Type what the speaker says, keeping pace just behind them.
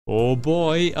Oh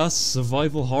boy, us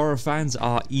survival horror fans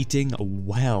are eating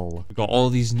well. We've got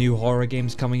all these new horror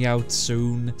games coming out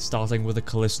soon, starting with the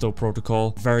Callisto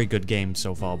Protocol. Very good game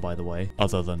so far, by the way,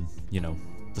 other than, you know,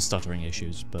 the stuttering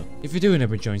issues. But if you're doing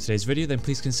it enjoying today's video, then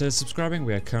please consider subscribing.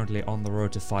 We are currently on the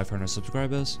road to 500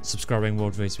 subscribers. Subscribing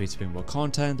motivates me to bring more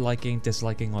content, liking,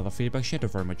 disliking, all the feedback shit I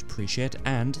very much appreciate,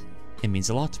 and it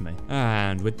means a lot to me.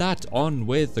 And with that, on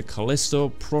with the Callisto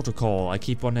Protocol. I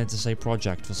keep wanting to say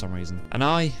project for some reason. And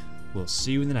I will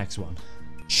see you in the next one.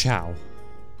 Ciao.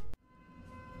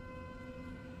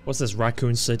 What's this,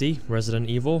 Raccoon City? Resident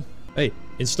Evil? Hey,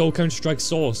 install Counter-Strike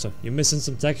Source. You're missing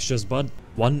some textures, bud.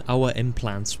 1 hour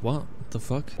implants. What the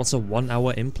fuck? What's a 1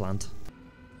 hour implant?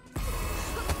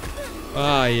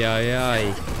 Ay, ay,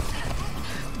 ay.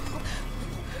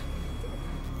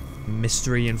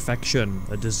 Mystery infection,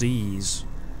 a disease.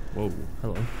 Whoa,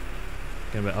 hello.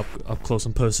 Getting a bit up close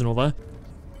and personal there.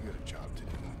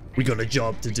 We got a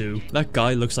job to do. That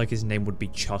guy looks like his name would be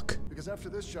Chuck. Because after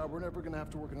this job, we're never gonna have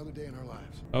to work another day in our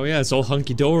lives. Oh yeah, it's all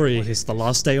hunky-dory. It's the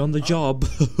last day on the job.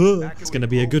 It's gonna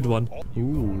be a good one.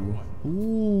 Ooh.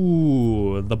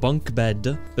 Ooh, the bunk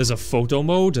bed. There's a photo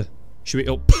mode. Should we...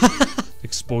 Oh.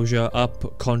 Exposure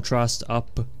up, contrast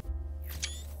up.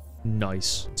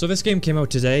 Nice. So this game came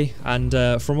out today, and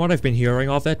from what I've been hearing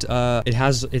of it, it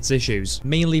has its issues.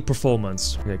 Mainly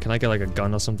performance. Okay, can I get like a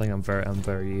gun or something? I'm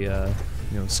very, you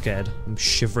know, scared. I'm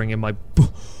shivering in my...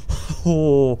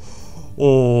 Oh.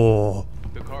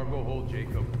 The cargo hold,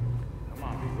 Jacob. Come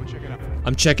on, go check it out.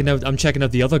 I'm checking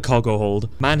out the other cargo hold.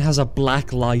 Man has a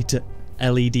black light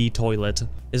LED toilet.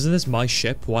 Isn't this my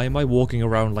ship? Why am I walking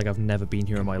around like I've never been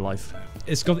here in my life?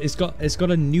 It's got a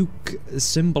nuke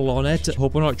symbol on it.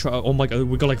 Hope we're not trying. Oh my god,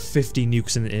 we got like 50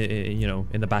 nukes in you know,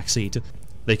 in the back seat.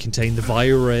 They contain the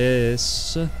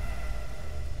virus.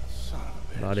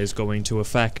 That is going to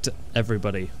affect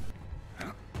everybody.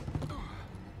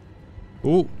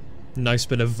 Ooh, nice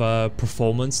bit of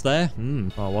performance there.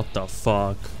 Oh, what the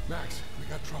fuck? Max, we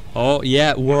got trouble. Oh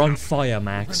yeah, we're on fire,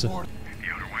 Max.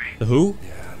 The who?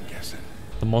 Yeah, I'm guessing.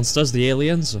 The monsters, the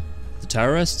aliens, the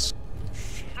terrorists.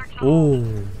 Oh.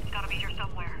 Gotta be here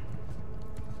somewhere.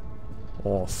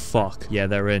 Oh fuck. Yeah,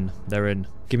 they're in. They're in.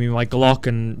 Give me my Glock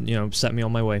and, you know, set me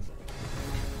on my way.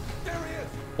 There he is.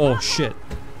 Oh shit.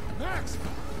 Max,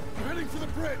 I'm heading for the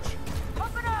bridge.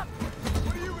 Open up.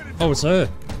 What are you gonna do? Oh, it's her.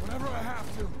 Whenever I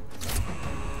have to.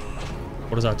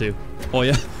 What does that do? Oh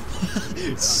yeah.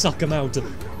 Suck him out. What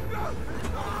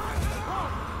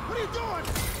are you doing?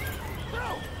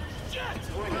 No. Shit.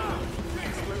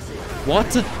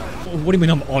 What? What do you mean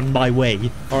I'm on my way?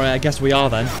 Alright, I guess we are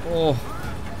then. Oh.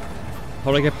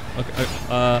 How do I get... Okay,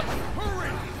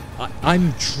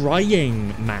 I'm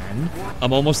trying, man.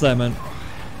 I'm almost there, man.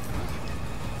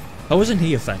 How isn't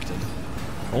he affected?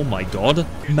 Oh my god.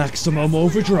 Maximum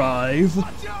overdrive.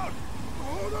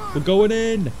 We're going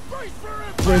in.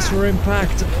 Brace for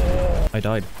impact. Oh. I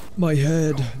died. My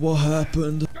head. What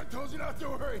happened? I told you not to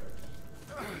worry.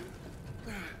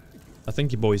 I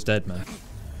think your boy's dead, man.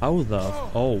 How the...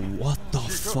 Oh, what the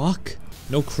fuck?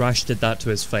 No crash did that to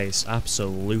his face.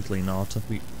 Absolutely not.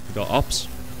 We got ops.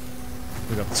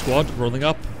 We got the squad rolling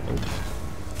up.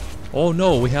 Oh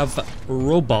no, we have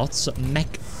robots,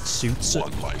 mech suits.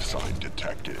 One life sign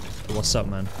detected. What's up,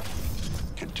 man?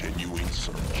 Continuing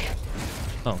search.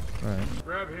 Oh, alright.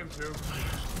 Grab him too.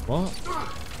 What?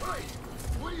 Hey,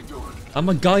 what are you doing? I'm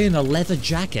a guy in a leather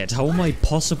jacket. How am I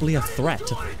possibly a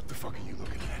threat? What the fuck are you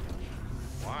looking at?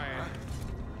 Why?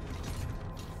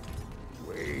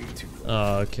 Way too.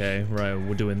 Okay, right,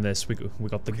 we're doing this. We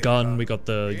got the gun, we got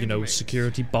the, you know,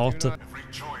 security bot. Every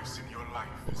choice in your life.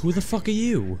 Who the fuck are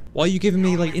you? Why are you giving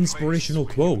me, like, inspirational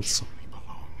quotes?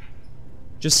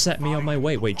 Just set me on my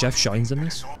way. Wait, Jeff Shines in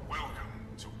this? Welcome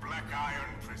to Black Iron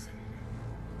Prison.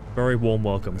 Very warm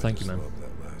welcome, thank you, man. Love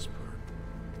that last part.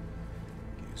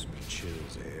 Gives me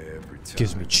chills every time.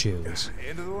 Gives me chills.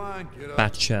 End of the line, get up.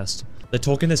 Bat chest. They're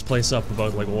talking this place up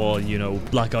about, like, oh, you know,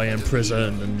 Black Iron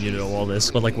Prison and, you know, all this.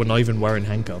 But, like, we're not even wearing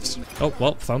handcuffs. Oh,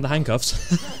 well, found the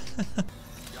handcuffs.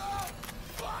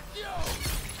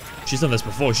 She's done this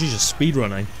before. She's just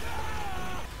speedrunning.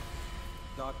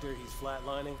 Doctor, he's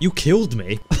flatlining. You killed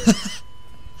me.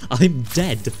 I'm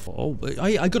dead. Oh,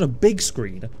 I got a big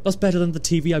screen. That's better than the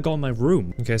TV I got in my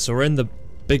room. Okay, so we're in the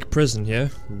big prison here.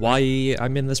 Why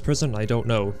I'm in this prison, I don't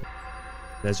know.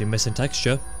 There's your missing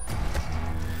texture.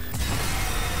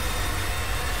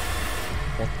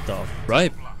 What the...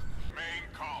 Right. Main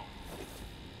call.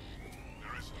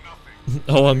 There is nothing.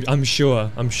 Oh,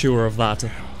 I'm sure of that.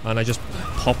 And I just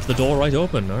popped the door right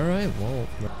open. Alright, well...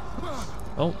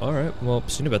 Oh, alright, well,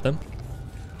 see you in a bit then.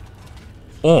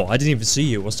 Oh, I didn't even see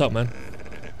you. What's up, man?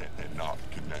 Not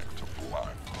connected.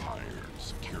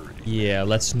 Yeah,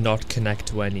 let's not connect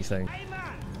to anything. Hey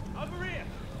man, over here.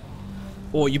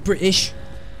 Oh, you British?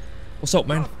 What's up,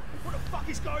 man? What the fuck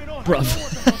is going on?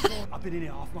 Bruv. I've been in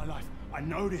here half my life. I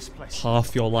know this place.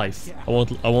 Half your life. I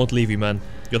won't leave you, man.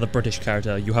 You're the British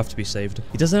character. You have to be saved.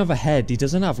 He doesn't have a head. He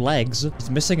doesn't have legs. He's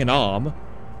missing an arm.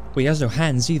 But he has no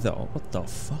hands either. What the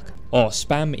fuck? Oh,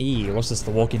 spam E. What's this,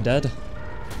 The Walking Dead?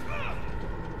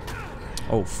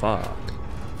 Oh, fuck.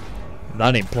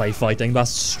 That ain't play fighting.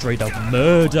 That's straight up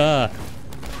murder.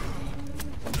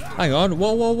 Hang on.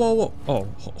 Whoa, whoa, whoa, whoa. Oh,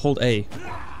 hold A.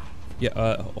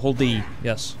 Yeah, hold D.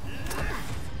 Yes.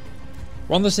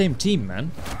 We're on the same team,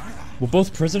 man. We're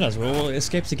both prisoners. We'll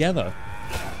escape together.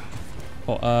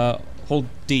 Oh, hold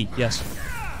D. Yes.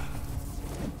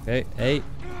 Okay, A.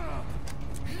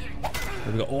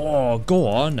 Here we go. Oh, go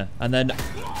on. And then...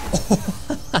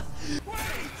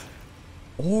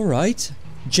 Alright.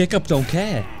 Jacob don't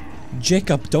care.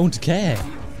 Jacob don't care.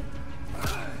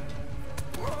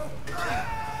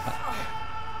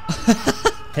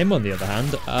 Him on the other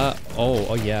hand,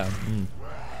 oh yeah. Mm.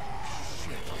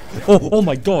 Oh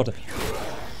my god.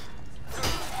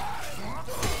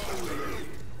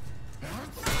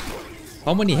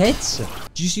 How many hits?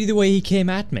 Did you see the way he came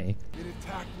at me? It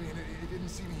attacked me and it didn't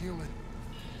seem human.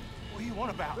 What do you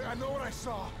want about? I know what I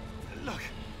saw. Look,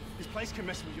 this place can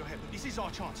mess with your head, but this is our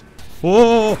chance.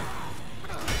 Whoa!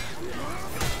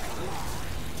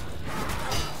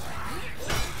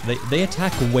 They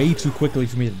attack way too quickly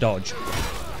for me to dodge.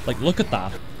 Like, look at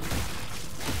that.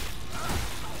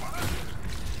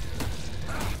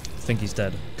 I think he's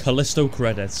dead. Callisto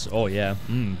credits. Oh, yeah.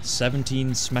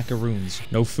 17 smackaroons.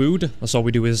 No food? That's all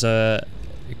we do is,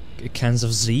 cans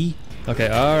of Z?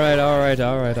 Okay, alright.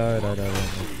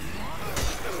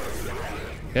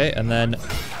 Okay, and then...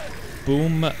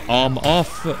 Boom. Arm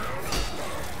off.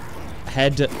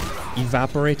 Head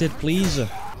evaporated, please.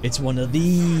 It's one of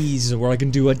these where I can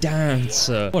do a dance.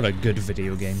 What a good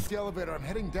video game. The elevator, I'm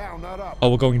heading down, not up. Oh,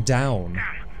 we're going down.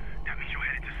 That means you're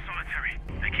headed to solitary.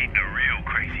 They keep the real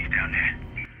crazies down there.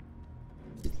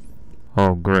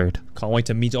 Oh, great. Can't wait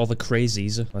to meet all the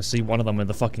crazies. I see one of them in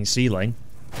the fucking ceiling.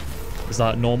 Is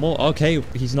that normal? Okay,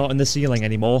 he's not in the ceiling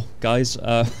anymore, guys.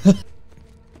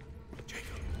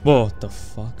 What the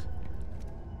fuck?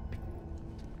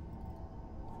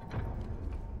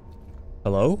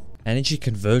 Hello? Energy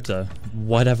converter.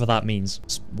 Whatever that means.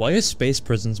 Why are space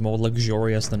prisons more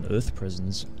luxurious than Earth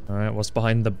prisons? Alright, what's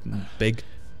behind the big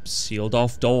sealed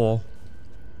off door?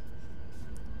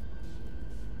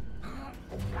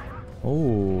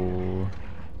 Oh.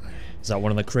 Is that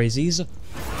one of the crazies?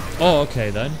 Oh,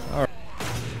 okay then. Alright.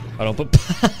 I don't put...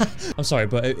 I'm sorry,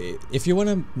 but if you want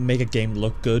to make a game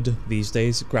look good these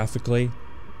days, graphically,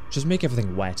 just make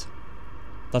everything wet.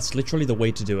 That's literally the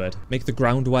way to do it. Make the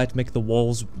ground wet, make the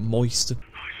walls moist.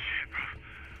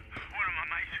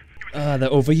 They're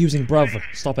overusing bruv.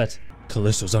 Stop it.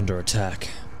 Callisto's under attack.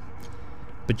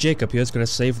 But Jacob here's gonna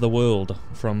save the world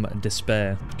from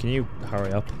despair. Can you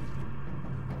hurry up?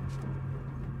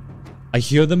 I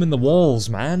hear them in the walls,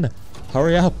 man.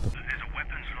 Hurry up.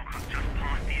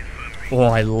 Oh,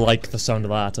 I like the sound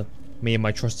of that. Me and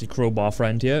my trusty crowbar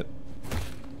friend here.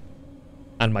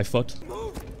 And my foot.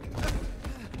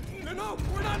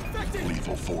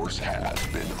 Lethal force has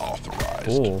been authorized.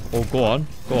 Oh, go on.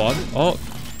 Oh.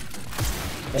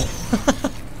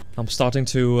 I'm starting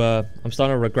to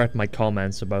regret my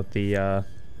comments about the,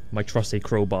 my trusty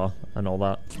crowbar and all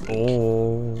that.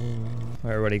 Oh. I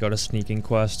already got a sneaking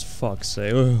quest. Fuck's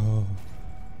sake. Oh.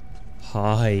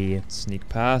 Hi. Sneak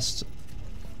past.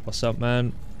 What's up,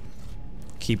 man?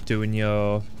 Keep doing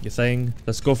your thing.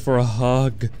 Let's go for a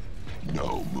hug.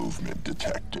 No movement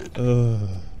detected.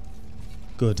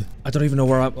 Good. I don't even know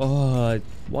where I'm. Oh,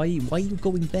 why are you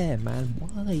going there, man?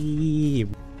 Why?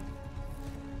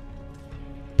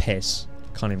 Piss.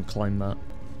 Can't even climb that.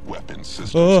 Weapon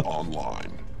systems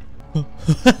online.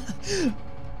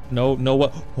 No,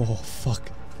 what? Oh, fuck.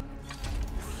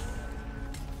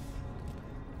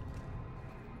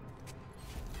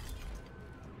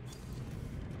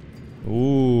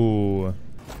 Ooh.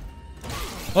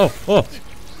 Oh.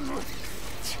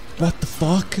 What the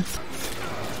fuck?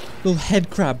 Little head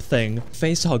crab thing.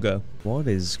 Face hugger. What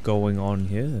is going on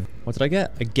here? What did I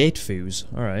get? A gate fuse.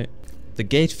 Alright. The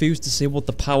gate fuse disabled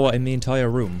the power in the entire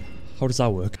room. How does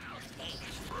that work?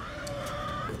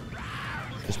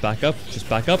 Just back up.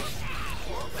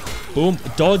 Boom.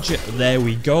 Dodge. There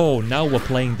we go. Now we're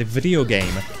playing the video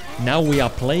game. Now we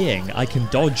are playing. I can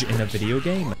dodge in a video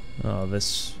game. Oh,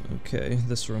 this... Okay.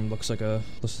 This room looks like a...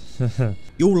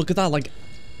 Yo, look at that. Like...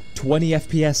 20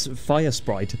 FPS fire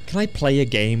sprite. Can I play a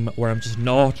game where I'm just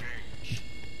not...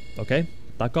 Okay.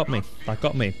 That got me. That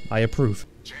got me. I approve.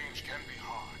 Change can be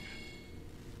hard,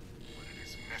 but it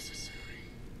is necessary.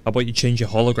 How about you change your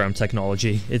hologram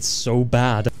technology? It's so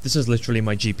bad. This is literally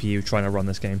my GPU trying to run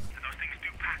this game. Those things do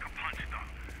pack a punch, though.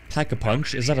 Pack a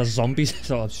punch? Is that a zombie?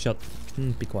 Oh, shut.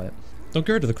 Be quiet. Don't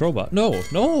get rid of the crowbar. No,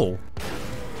 no.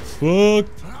 Fuck.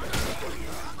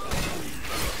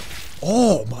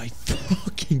 Oh my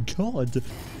fucking god.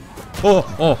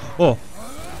 Oh.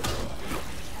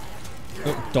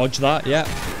 Oh, dodge that, yeah.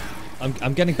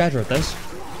 I'm getting better at this.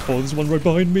 Oh, there's one right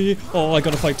behind me. Oh, I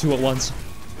gotta fight two at once.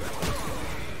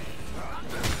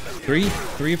 Three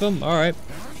of them? Alright.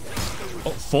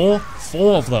 Oh,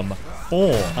 four of them.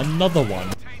 Another one.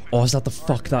 Oh, is that the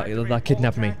fuck that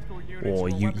kidnapped me? Oh,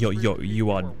 you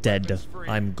are dead.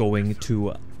 I'm going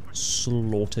to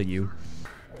slaughter you.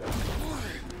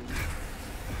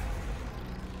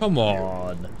 Come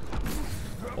on.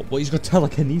 Oh, what, he's got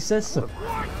telekinesis?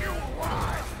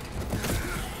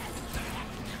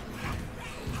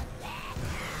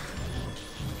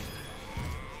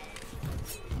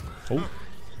 Oh.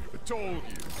 I told you.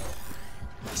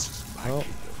 This is my kingdom.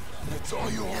 It's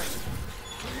all yours.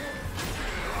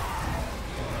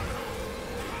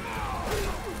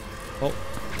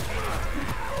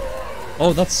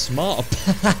 Oh, that's smart.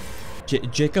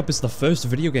 Jacob is the first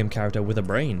video game character with a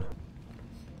brain.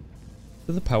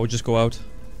 Did the power just go out?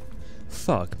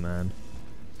 Fuck, man.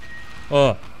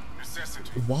 Oh.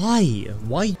 Why?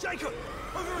 Why? Jacob,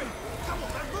 over here. Come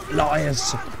on, man, move it.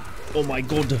 Liars. Oh my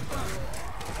god.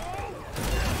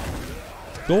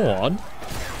 Go on.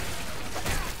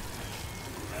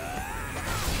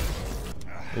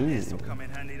 Ooh. Come in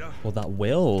handy, though. Well, that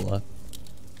will.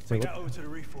 Wait, Get over to the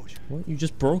reforge. what? You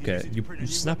just broke it. You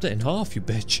snapped it in half, you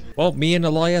bitch. Well, me and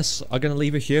Elias are gonna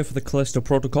leave it here for the Callisto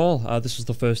Protocol. This was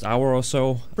the first hour or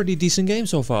so. Pretty decent game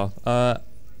so far.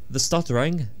 The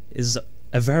stuttering is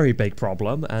a very big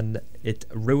problem, and it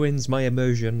ruins my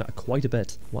immersion quite a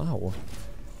bit. Wow.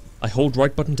 I hold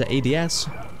right button to ADS,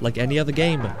 like any other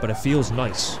game, but it feels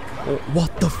nice. Oh,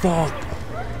 what the fuck?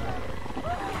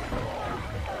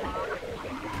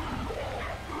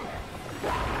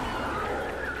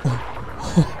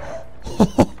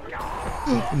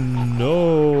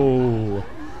 No.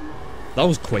 That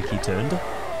was quick, he turned.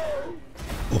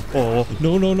 Oh,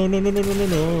 no.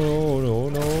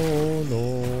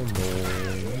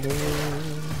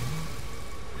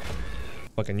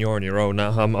 Fucking, you're on your own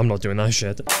now. I'm not doing that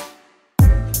shit.